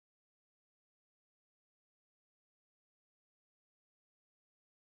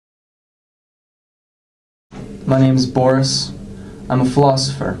My name's Boris. I'm a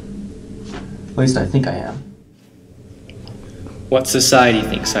philosopher. At least I think I am. What society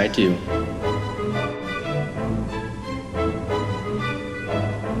thinks I do.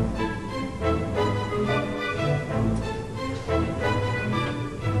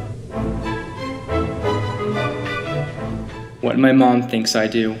 What my mom thinks I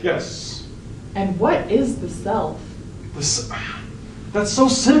do. Yes. And what is the self? That's so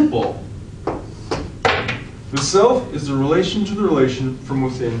simple. The self is the relation to the relation from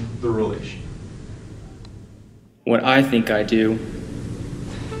within the relation. What I think I do.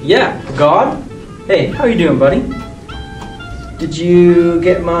 Yeah, God? Hey, how you doing, buddy? Did you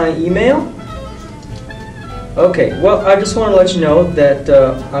get my email? Okay, well, I just want to let you know that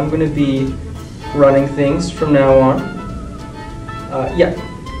I'm going to be running things from now on. Yeah.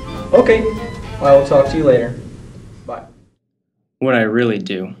 Okay, I will talk to you later. Bye. What I really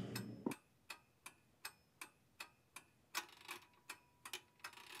do.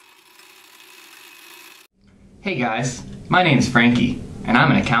 Hey guys, my name's Frankie, and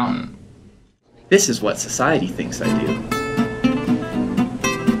I'm an accountant. This is what society thinks I do.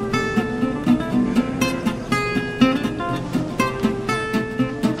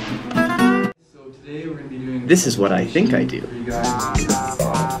 So today we're going to be doing... This is what I think I do. For you guys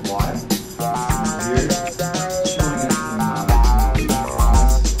why. Here, showing us some new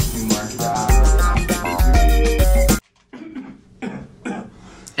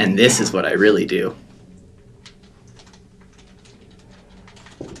market. And this is what I really do.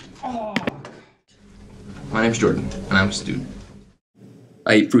 My name's Jordan, and I'm a student.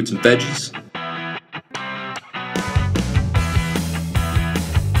 I eat fruits and veggies.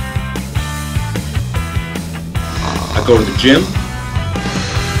 I go to the gym.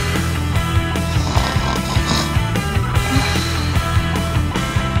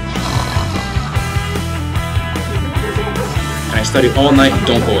 And I study all night and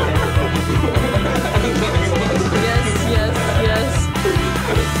don't boil.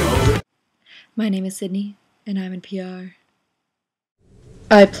 My name is Sydney, and I'm in PR.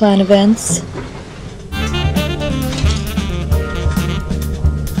 I plan events.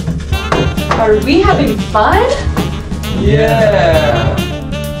 Are we having fun? Yeah!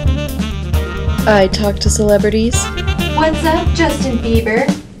 I talk to celebrities. What's up, Justin Bieber?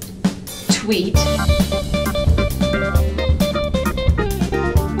 Tweet.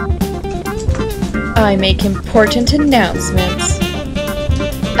 I make important announcements.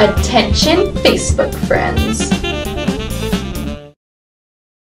 Attention, Facebook friends.